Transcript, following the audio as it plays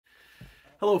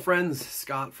Hello friends,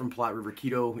 Scott from Platte River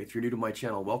Keto. If you're new to my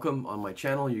channel, welcome. On my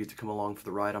channel, you get to come along for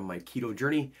the ride on my keto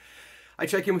journey. I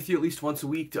check in with you at least once a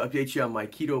week to update you on my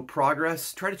keto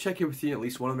progress. Try to check in with you at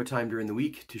least one other time during the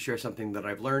week to share something that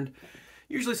I've learned.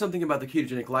 Usually something about the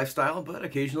ketogenic lifestyle, but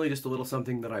occasionally just a little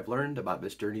something that I've learned about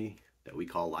this journey that we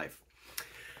call life.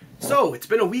 So, it's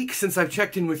been a week since I've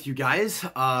checked in with you guys.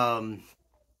 I've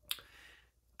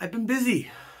been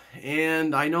busy,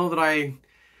 and I know that I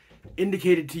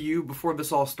indicated to you before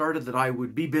this all started that I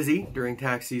would be busy during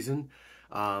tax season.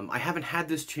 I haven't had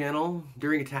this channel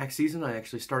during a tax season. I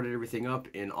actually started everything up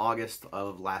in August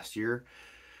of last year.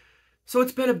 So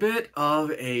it's been a bit of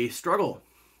a struggle.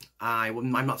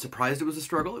 I'm not surprised it was a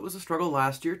struggle. It was a struggle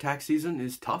last year. Tax season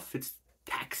is tough. It's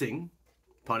taxing,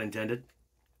 pun intended.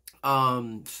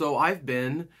 So I've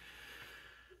been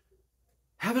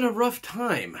having a rough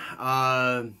time.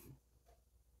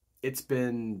 It's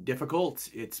been difficult.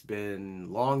 It's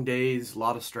been long days, a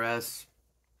lot of stress.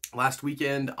 Last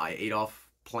weekend, I ate off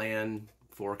plan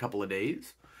for a couple of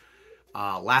days.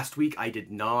 Last week, I did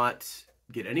not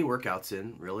get any workouts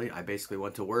in, really. I basically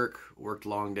went to work, worked a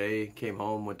long day, came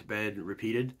home, went to bed,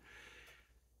 repeated.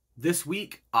 This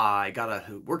week, I got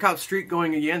a workout streak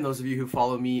going again. Those of you who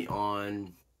follow me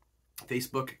on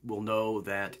Facebook will know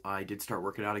that I did start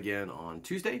working out again on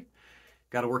Tuesday.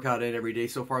 Got a workout in every day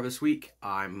so far this week.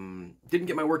 Didn't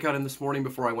get my workout in this morning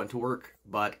before I went to work,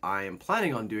 but I am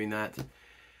planning on doing that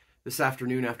this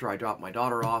afternoon after I drop my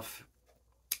daughter off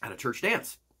at a church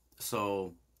dance.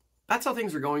 So that's how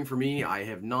things are going for me. I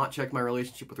have not checked my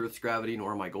relationship with Earth's gravity,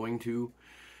 nor am I going to.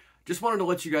 Just wanted to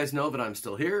let you guys know that I'm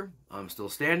still here. I'm still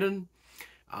standing.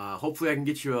 Hopefully I can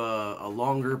get you a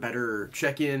longer, better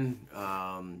check-in.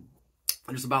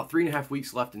 There's about 3.5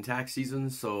 weeks left in tax season,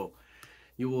 so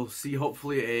you will see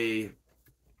hopefully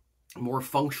a more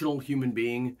functional human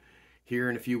being here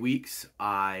in a few weeks.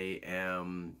 I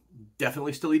am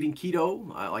definitely still eating keto.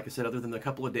 Like I said, other than a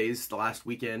couple of days, the last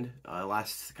weekend,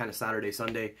 last kind of Saturday,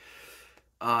 Sunday,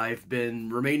 I've been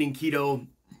remaining keto.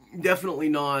 Definitely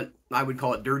not, I would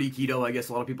call it dirty keto. I guess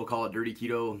a lot of people call it dirty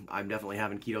keto. I'm definitely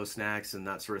having keto snacks and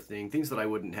that sort of thing. Things that I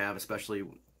wouldn't have, especially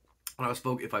when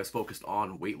if I was focused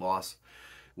on weight loss,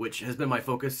 which has been my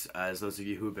focus, as those of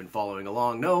you who have been following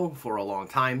along know, for a long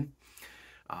time.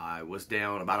 I was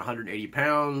down about 180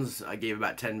 pounds. I gave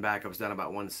about 10 back. I was down about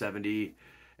 170.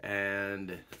 And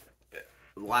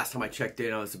the last time I checked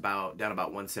in, I was down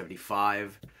about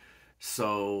 175.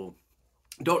 So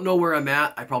don't know where I'm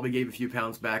at. I probably gave a few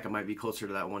pounds back. I might be closer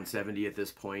to that 170 at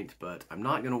this point, but I'm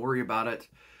not going to worry about it.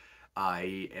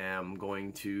 I am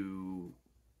going to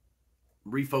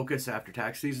refocus after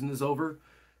tax season is over.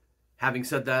 Having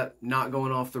said that, not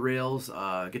going off the rails.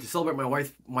 Get to celebrate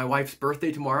my wife's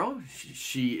birthday tomorrow.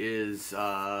 She is,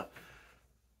 I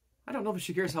don't know if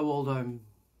she cares how old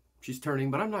she's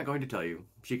turning, but I'm not going to tell you.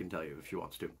 She can tell you if she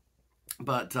wants to.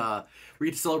 But we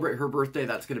get to celebrate her birthday.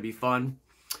 That's going to be fun.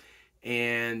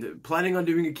 And planning on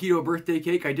doing a keto birthday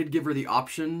cake. I did give her the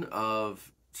option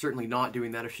of certainly not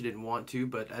doing that if she didn't want to.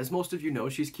 But as most of you know,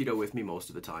 she's keto with me most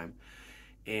of the time.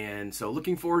 And so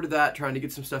looking forward to that, trying to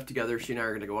get some stuff together. She and I are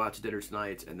going to go out to dinner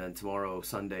tonight, and then tomorrow,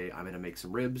 Sunday, I'm going to make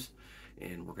some ribs,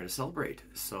 and we're going to celebrate.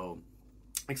 So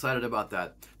excited about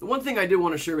that. The one thing I did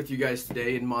want to share with you guys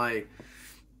today in my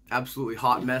absolutely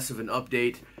hot mess of an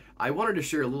update, I wanted to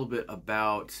share a little bit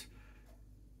about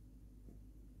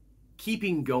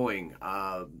keeping going.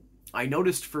 I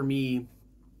noticed for me,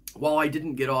 while I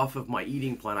didn't get off of my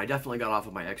eating plan, I definitely got off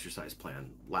of my exercise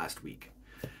plan last week.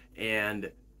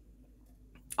 And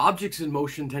objects in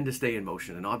motion tend to stay in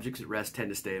motion, and objects at rest tend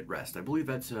to stay at rest. I believe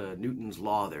that's Newton's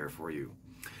law there for you.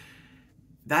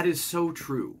 That is so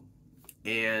true.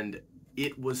 And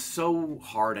it was so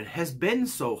hard, and has been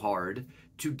so hard,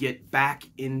 to get back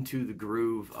into the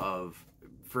groove of,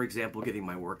 for example, getting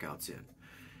my workouts in.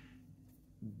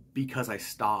 Because I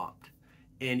stopped.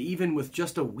 And even with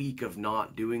just a week of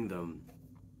not doing them,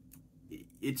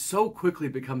 it so quickly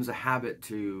becomes a habit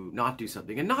to not do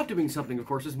something. And not doing something, of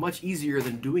course, is much easier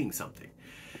than doing something.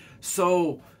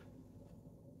 So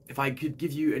if I could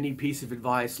give you any piece of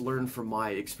advice, learn from my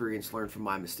experience, learn from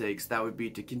my mistakes, that would be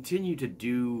to continue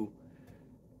to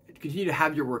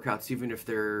have your workouts, even if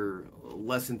they're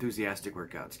less enthusiastic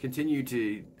workouts. Continue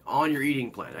to, on your eating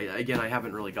plan. Again, I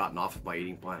haven't really gotten off of my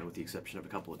eating plan with the exception of a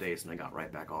couple of days, and I got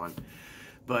right back on.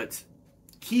 But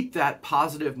keep that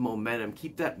positive momentum,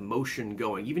 keep that motion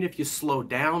going. Even if you slow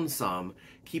down some,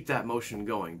 keep that motion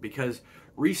going, because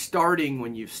restarting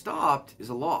when you've stopped is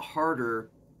a lot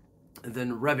harder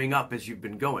than revving up as you've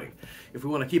been going. If we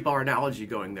want to keep our analogy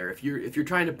going there, if you're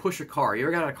trying to push a car, you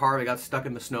ever got a car that got stuck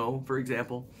in the snow, for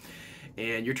example,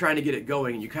 and you're trying to get it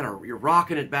going, and you're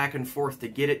rocking it back and forth to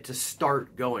get it to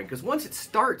start going. Because once it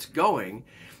starts going,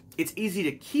 it's easy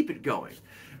to keep it going.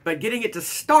 But getting it to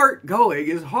start going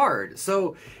is hard.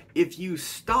 So if you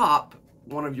stop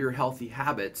one of your healthy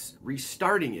habits,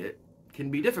 restarting it can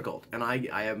be difficult. And I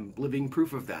am living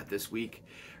proof of that this week.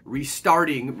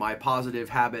 Restarting my positive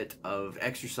habit of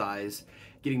exercise,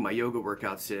 getting my yoga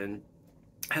workouts in,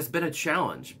 has been a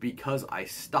challenge because I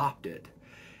stopped it.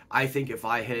 I think if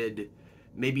I had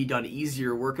maybe done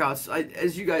easier workouts,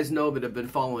 as you guys know that have been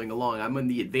following along, I'm in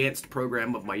the advanced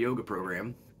program of my yoga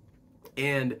program.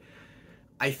 And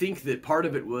I think that part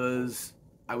of it was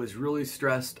I was really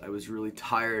stressed, I was really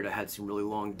tired, I had some really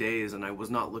long days, and I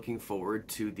was not looking forward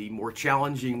to the more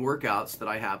challenging workouts that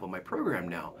I have on my program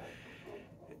now.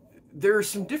 There are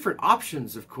some different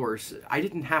options, of course. I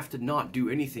didn't have to not do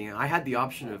anything. I had the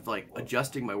option of like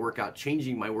adjusting my workout,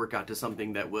 changing my workout to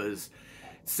something that was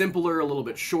simpler, a little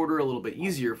bit shorter, a little bit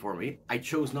easier for me. I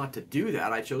chose not to do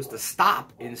that. I chose to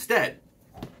stop instead,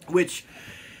 which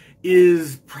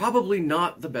is probably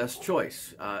not the best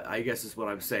choice, I guess is what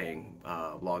I'm saying,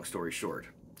 long story short.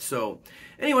 So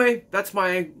anyway, that's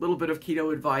my little bit of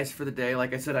keto advice for the day.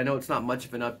 Like I said, I know it's not much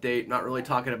of an update, not really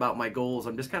talking about my goals.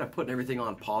 I'm just kind of putting everything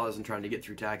on pause and trying to get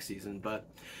through tax season. But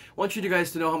I want you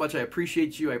guys to know how much I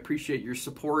appreciate you. I appreciate your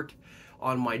support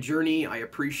on my journey. I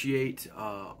appreciate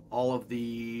all of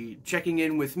the checking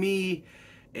in with me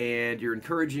and your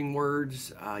encouraging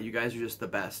words. You guys are just the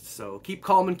best. So keep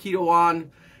calm and keto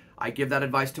on. I give that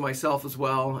advice to myself as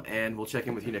well, and we'll check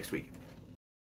in with you next week.